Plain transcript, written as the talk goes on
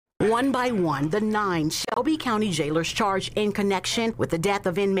One by one, the 9 Shelby County jailers charged in connection with the death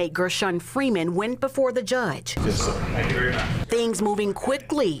of inmate Gershun Freeman went before the judge. Yes, sir. Thank you very much. Things moving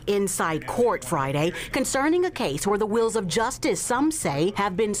quickly inside court Friday concerning a case where the wheels of justice, some say,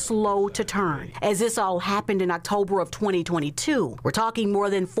 have been slow to turn. As this all happened in October of 2022, we're talking more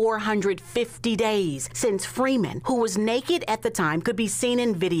than 450 days since Freeman, who was naked at the time, could be seen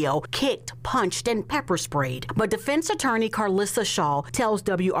in video, kicked, punched, and pepper sprayed. But defense attorney Carlissa Shaw tells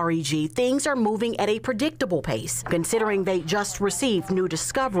WREG things are moving at a predictable pace, considering they just received new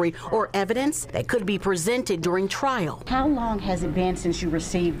discovery or evidence that could be presented during trial. How long has it been since you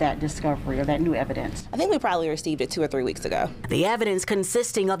received that discovery or that new evidence? I think we probably received it 2 or 3 weeks ago. The evidence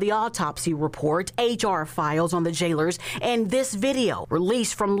consisting of the autopsy report, HR files on the jailers, and this video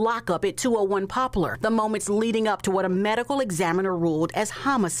released from lockup at 201 Poplar, the moments leading up to what a medical examiner ruled as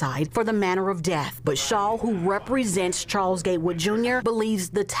homicide for the manner of death. But Shaw, who represents Charles Gatewood Jr., believes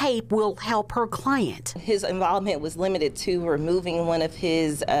the tape will help her client. His involvement was limited to removing one of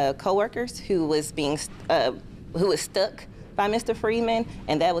his co-workers who was stuck by Mr. Freeman,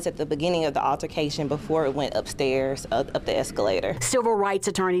 and that was at the beginning of the altercation before it went upstairs, up the escalator. Civil rights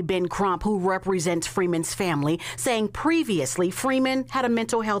attorney Ben Crump, who represents Freeman's family, saying previously Freeman had a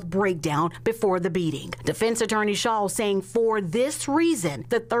mental health breakdown before the beating. Defense attorney Shaw saying for this reason,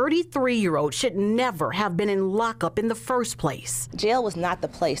 the 33-year-old should never have been in lockup in the first place. Jail was not the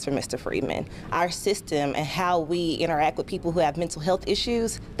place for Mr. Freeman. Our system and how we interact with people who have mental health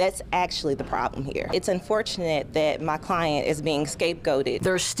issues, that's actually the problem here. It's unfortunate that my client is being scapegoated.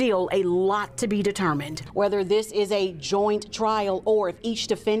 There's still a lot to be determined. Whether this is a joint trial or if each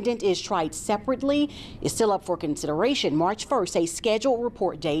defendant is tried separately is still up for consideration. March 1st, a scheduled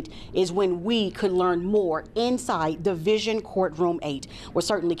report date, is when we could learn more inside Division Courtroom 8. We'll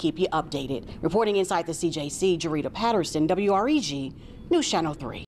certainly keep you updated. Reporting inside the CJC, Jarita Patterson, WREG, News Channel 3.